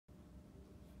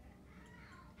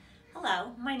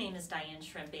Hello, my name is Diane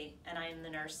Schrimpe, and I am the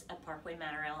nurse at Parkway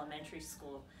Manor Elementary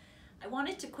School. I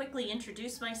wanted to quickly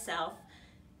introduce myself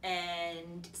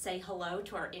and say hello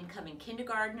to our incoming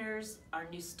kindergartners, our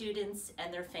new students,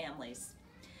 and their families.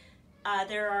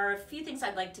 There are a few things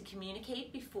I'd like to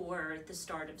communicate before the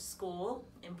start of school,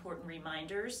 important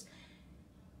reminders.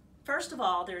 First of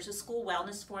all, there's a school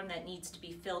wellness form that needs to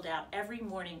be filled out every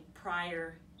morning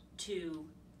prior to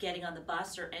getting on the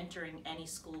bus or entering any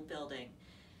school building.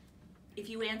 If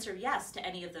you answer yes to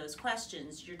any of those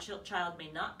questions, your child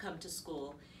may not come to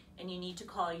school and you need to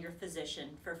call your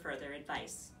physician for further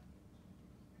advice.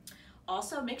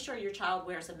 Also, make sure your child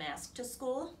wears a mask to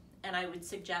school, and I would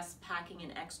suggest packing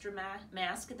an extra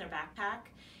mask in their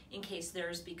backpack in case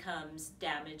theirs becomes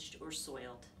damaged or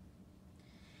soiled.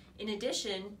 In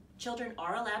addition, children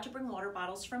are allowed to bring water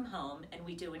bottles from home, and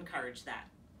we do encourage that.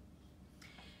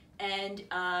 And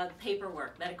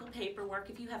paperwork, medical paperwork.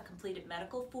 If you have completed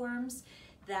medical forms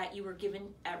that you were given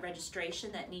at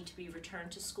registration that need to be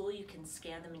returned to school, you can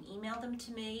scan them and email them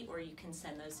to me, or you can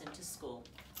send those into school.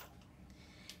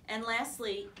 And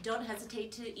lastly, don't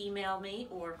hesitate to email me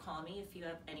or call me if you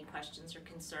have any questions or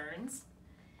concerns.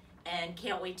 And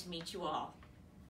can't wait to meet you all.